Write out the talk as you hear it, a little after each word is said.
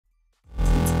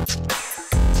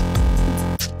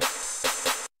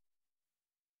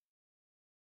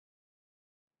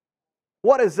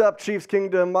What is up, Chiefs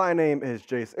Kingdom? My name is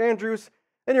Jace Andrews,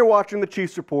 and you're watching the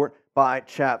Chiefs Report by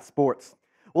Chat Sports.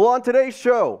 Well, on today's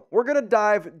show, we're going to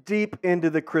dive deep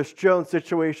into the Chris Jones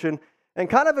situation and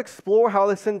kind of explore how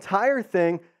this entire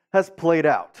thing has played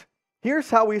out.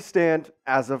 Here's how we stand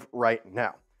as of right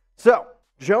now. So,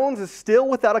 Jones is still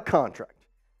without a contract.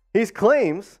 He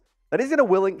claims that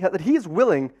he's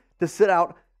willing to sit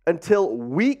out until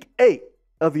week 8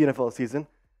 of the NFL season.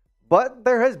 But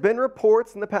there has been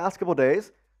reports in the past couple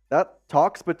days that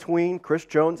talks between Chris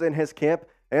Jones and his camp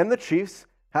and the Chiefs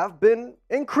have been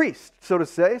increased, so to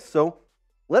say. So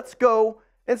let's go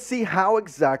and see how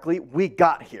exactly we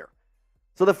got here.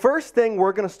 So the first thing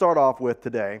we're going to start off with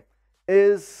today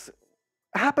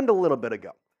happened a little bit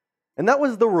ago. And that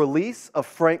was the release of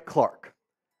Frank Clark.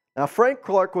 Now, Frank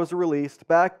Clark was released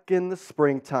back in the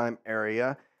springtime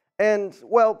area. And,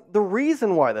 well, the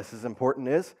reason why this is important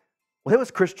is, well, it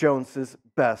was Chris Jones'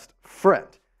 best friend.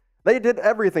 They did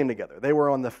everything together. They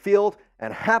were on the field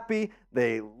and happy.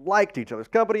 They liked each other's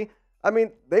company. I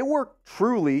mean, they were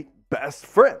truly best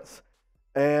friends.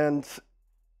 And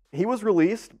he was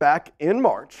released back in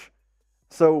March.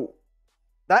 So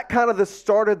that kind of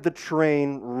started the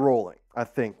train rolling, I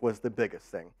think, was the biggest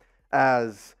thing.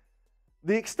 As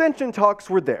the extension talks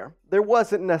were there. There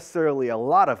wasn't necessarily a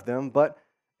lot of them, but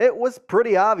it was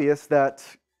pretty obvious that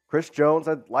Chris Jones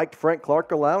had liked Frank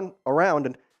Clark around,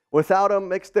 and without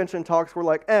him, extension talks were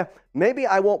like, maybe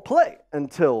I won't play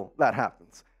until that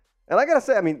happens. And I gotta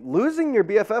say, I mean, losing your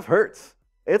BFF hurts.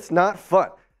 It's not fun.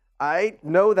 I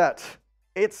know that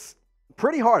it's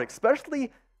pretty hard,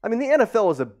 especially, I mean, the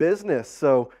NFL is a business,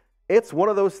 so it's one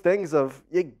of those things of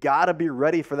you gotta be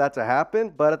ready for that to happen,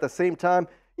 but at the same time,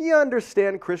 you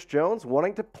understand Chris Jones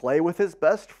wanting to play with his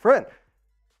best friend.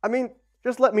 I mean,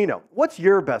 just let me know, what's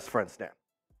your best friend's name?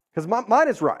 Because mine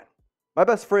is Ryan. My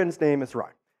best friend's name is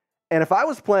Ryan. And if I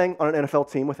was playing on an NFL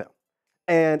team with him,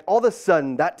 and all of a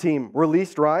sudden that team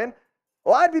released Ryan,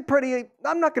 well, I'd be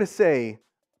I'm not going to say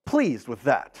pleased with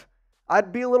that.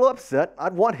 I'd be a little upset.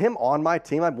 I'd want him on my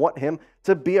team. I'd want him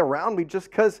to be around me just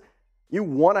because you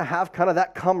want to have kind of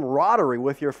that camaraderie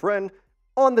with your friend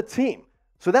on the team.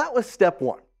 So that was step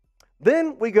one.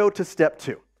 Then we go to step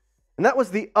two. And that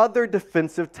was the other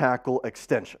defensive tackle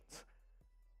extensions,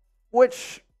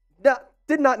 which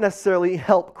did not necessarily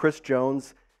help Chris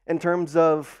Jones in terms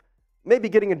of maybe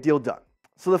getting a deal done.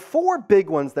 So the four big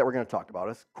ones that we're going to talk about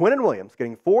is Quinnen Williams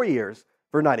getting 4 years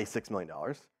for $96 million.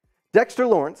 Dexter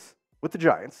Lawrence with the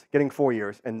Giants getting 4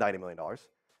 years and $90 million.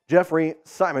 Jeffrey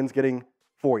Simons getting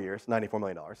 4 years, $94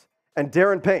 million. And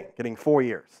Darren Payne getting 4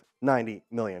 years, $90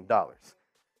 million.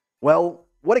 Well,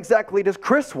 what exactly does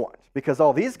Chris want? Because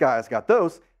all these guys got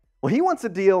those. Well, he wants a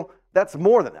deal that's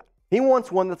more than that. He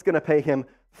wants one that's going to pay him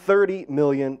 $30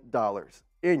 million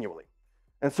annually.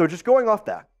 And so just going off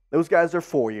that, those guys are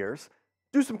 4 years.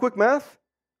 Do some quick math.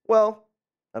 Well,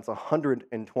 that's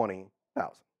 $120,000.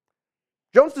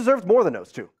 Jones deserves more than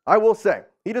those two. I will say,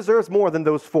 he deserves more than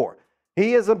those four.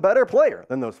 He is a better player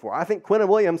than those four. I think Quinnen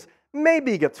Williams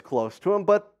maybe gets close to him,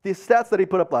 but the stats that he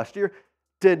put up last year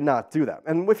did not do that.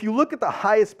 And if you look at the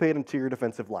highest paid interior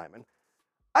defensive lineman,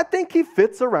 I think he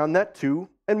fits around that 2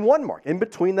 and 1 mark, in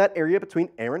between that area between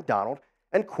Aaron Donald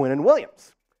and Quinnen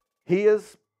Williams. He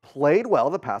has played well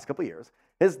the past couple of years.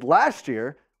 His last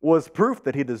year was proof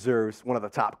that he deserves one of the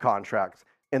top contracts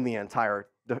in the entire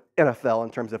NFL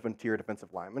in terms of interior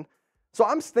defensive lineman. So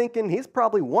I'm thinking he's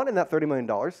probably wanting that $30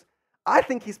 million. I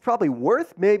think he's probably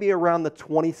worth maybe around the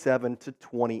 27 to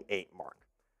 28 mark.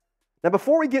 Now,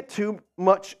 before we get too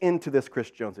much into this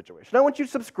Chris Jones situation, I want you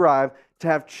to subscribe to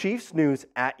have Chiefs news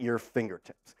at your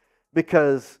fingertips.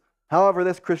 Because however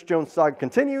this Chris Jones saga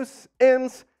continues,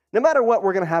 ends, no matter what,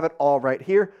 we're going to have it all right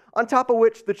here, on top of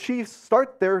which the Chiefs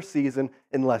start their season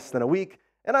in less than a week.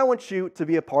 And I want you to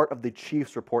be a part of the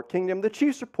Chiefs Report Kingdom, the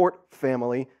Chiefs Report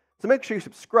family. So make sure you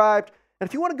subscribe. And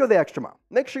if you want to go the extra mile,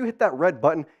 make sure you hit that red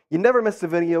button. You never miss a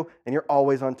video, and you're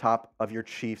always on top of your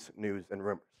Chiefs news and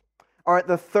rumors. All right,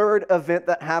 the third event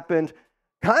that happened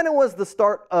kind of was the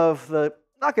start of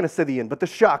not going to say the end, but the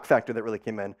shock factor that really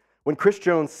came in when Chris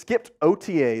Jones skipped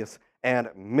OTAs and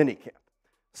minicamp.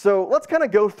 So let's kind of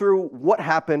go through what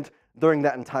happened during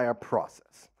that entire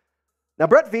process. Now,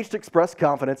 Brett Veach expressed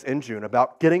confidence in June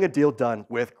about getting a deal done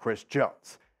with Chris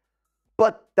Jones.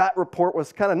 But that report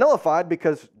was kind of nullified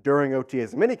because during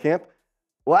OTAs and minicamp,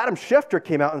 well, Adam Schefter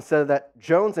came out and said that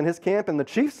Jones and his camp and the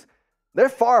Chiefs, they're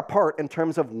far apart in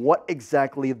terms of what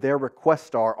exactly their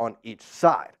requests are on each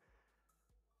side.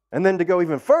 And then to go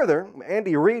even further,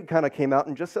 Andy Reid kind of came out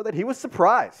and just said that he was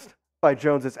surprised by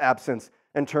Jones's absence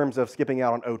in terms of skipping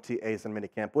out on OTAs and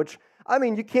minicamp, which, I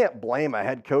mean, you can't blame a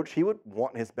head coach. He would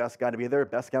want his best guy to be there,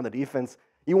 best guy on the defense.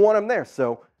 You want him there.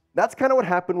 So that's kind of what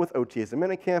happened with OTAs and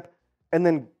minicamp. And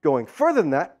then going further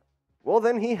than that, well,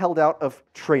 then he held out of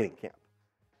training camp,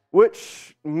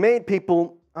 which made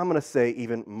people, I'm going to say,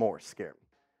 even more scared.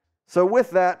 So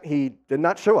with that, he did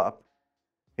not show up.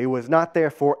 He was not there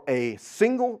for a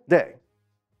single day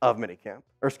of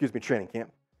training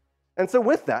camp. And so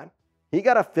with that, he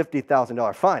got a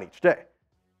 $50,000 fine each day.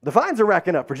 The fines are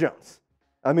racking up for Jones.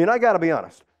 I mean, I got to be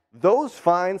honest. Those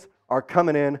fines are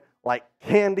coming in like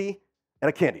candy at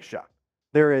a candy shop.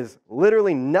 There is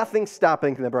literally nothing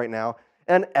stopping them right now.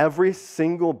 And every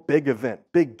single big event,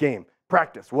 big game,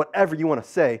 practice, whatever you want to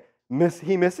say,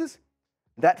 he misses,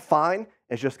 that fine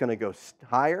is just going to go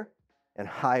higher and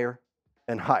higher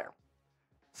and higher.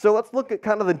 So let's look at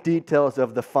kind of the details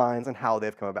of the fines and how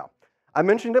they've come about. I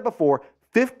mentioned it before,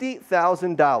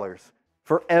 $50,000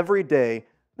 for every day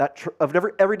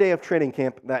of training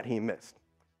camp that he missed.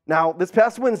 Now, this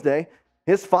past Wednesday,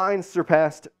 his fines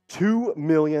surpassed $2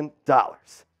 million.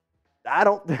 I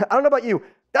don't know about you,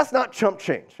 that's not chump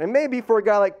change. And maybe for a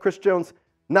guy like Chris Jones,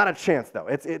 not a chance though.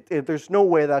 There's no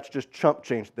way that's just chump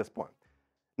change at this point.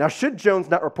 Now, should Jones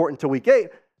not report until week 8,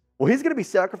 well, he's going to be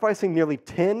sacrificing nearly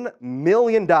 $10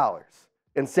 million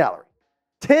in salary.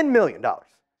 $10 million.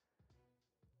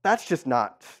 That's just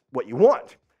not what you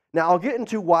want. Now, I'll get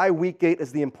into why week 8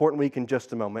 is the important week in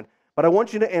just a moment, but I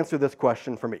want you to answer this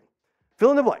question for me. Fill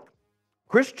in the blank.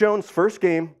 Chris Jones' first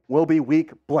game will be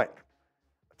week blank.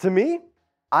 To me,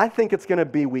 I think it's going to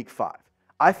be week 5.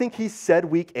 I think he said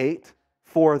week 8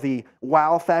 for the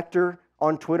wow factor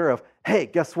on Twitter of, hey,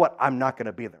 guess what? I'm not going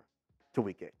to be there to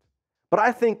week 8. But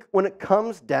I think when it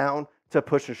comes down to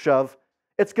push and shove,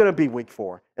 it's going to be week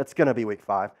 4. It's going to be week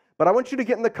 5. But I want you to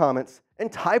get in the comments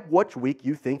and type which week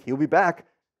you think he'll be back,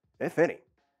 if any.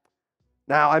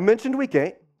 Now, I mentioned week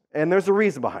 8, and there's a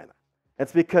reason behind that.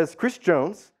 It's because Chris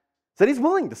Jones said he's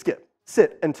willing to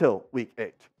sit until week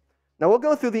 8. Now, we'll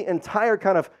go through the entire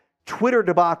kind of Twitter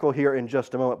debacle here in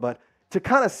just a moment, but to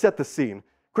kind of set the scene,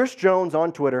 Chris Jones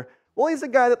on Twitter, well, he's a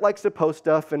guy that likes to post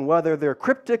stuff, and whether they're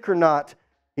cryptic or not,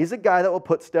 he's a guy that will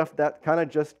put stuff that kind of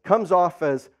just comes off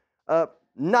as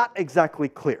not exactly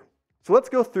clear. So let's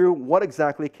go through what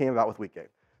exactly came about with week 8.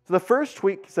 So the first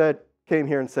tweet came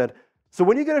here and said, so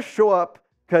when are you going to show up?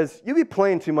 Because you be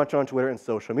playing too much on Twitter and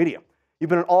social media. You've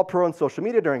been an all-pro on social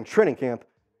media during training camp.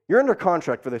 You're under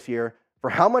contract for this year. For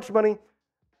how much money?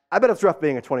 I bet it's rough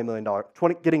being getting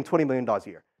 $20 million a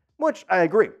year, which I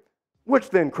agree. Which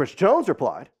then Chris Jones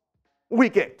replied,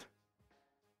 week 8.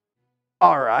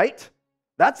 All right.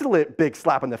 That's a big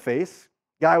slap in the face.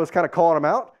 Guy was kind of calling him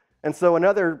out. And so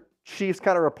another Chiefs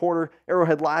kind of reporter,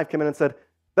 Arrowhead Live, came in and said,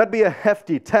 that'd be a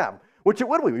hefty tab, which it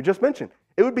would be. We just mentioned.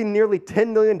 It would be nearly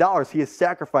 $10 million he is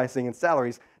sacrificing in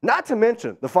salaries, not to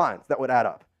mention the fines that would add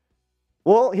up.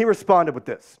 Well, he responded with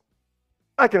this.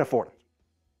 I can afford it.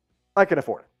 I can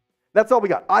afford it. That's all we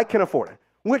got. I can afford it.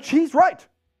 Which he's right.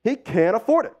 He can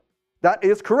afford it. That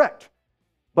is correct.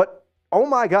 But, oh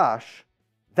my gosh,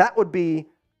 that would be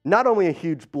not only a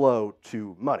huge blow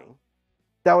to money,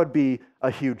 that would be a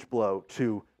huge blow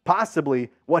to possibly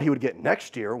what he would get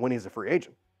next year when he's a free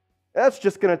agent. That's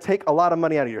just going to take a lot of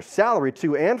money out of your salary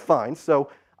too and fines. So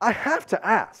I have to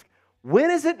ask, when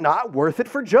is it not worth it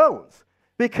for Jones?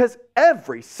 Because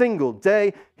every single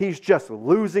day he's just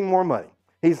losing more money.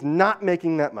 He's not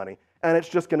making that money. And it's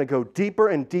just going to go deeper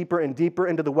and deeper and deeper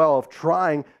into the well of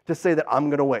trying to say that I'm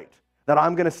going to wait, that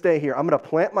I'm going to stay here, I'm going to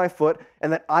plant my foot,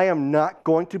 and that I am not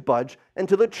going to budge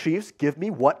until the Chiefs give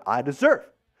me what I deserve,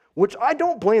 which I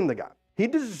don't blame the guy. He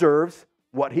deserves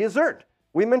what he has earned.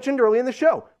 We mentioned early in the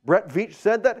show, Brett Veach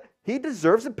said that he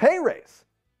deserves a pay raise.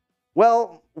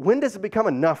 Well, when does it become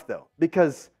enough, though?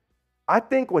 Because I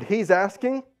think what he's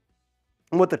asking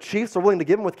and what the Chiefs are willing to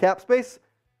give him with cap space,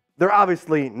 they're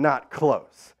obviously not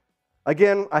close.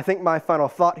 Again, I think my final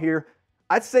thought here,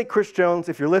 I'd say Chris Jones,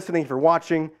 if you're listening, if you're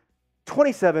watching,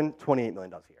 $27, $28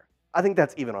 million a year. I think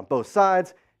that's even on both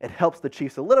sides. It helps the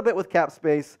Chiefs a little bit with cap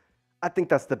space. I think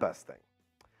that's the best thing.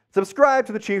 Subscribe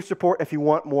to the Chiefs Report if you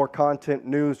want more content,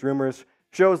 news, rumors,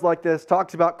 shows like this,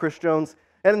 talks about Chris Jones.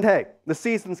 And hey, the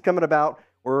season's coming about.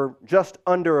 We're just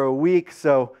under a week,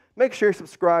 so make sure you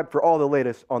subscribe for all the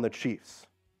latest on the Chiefs.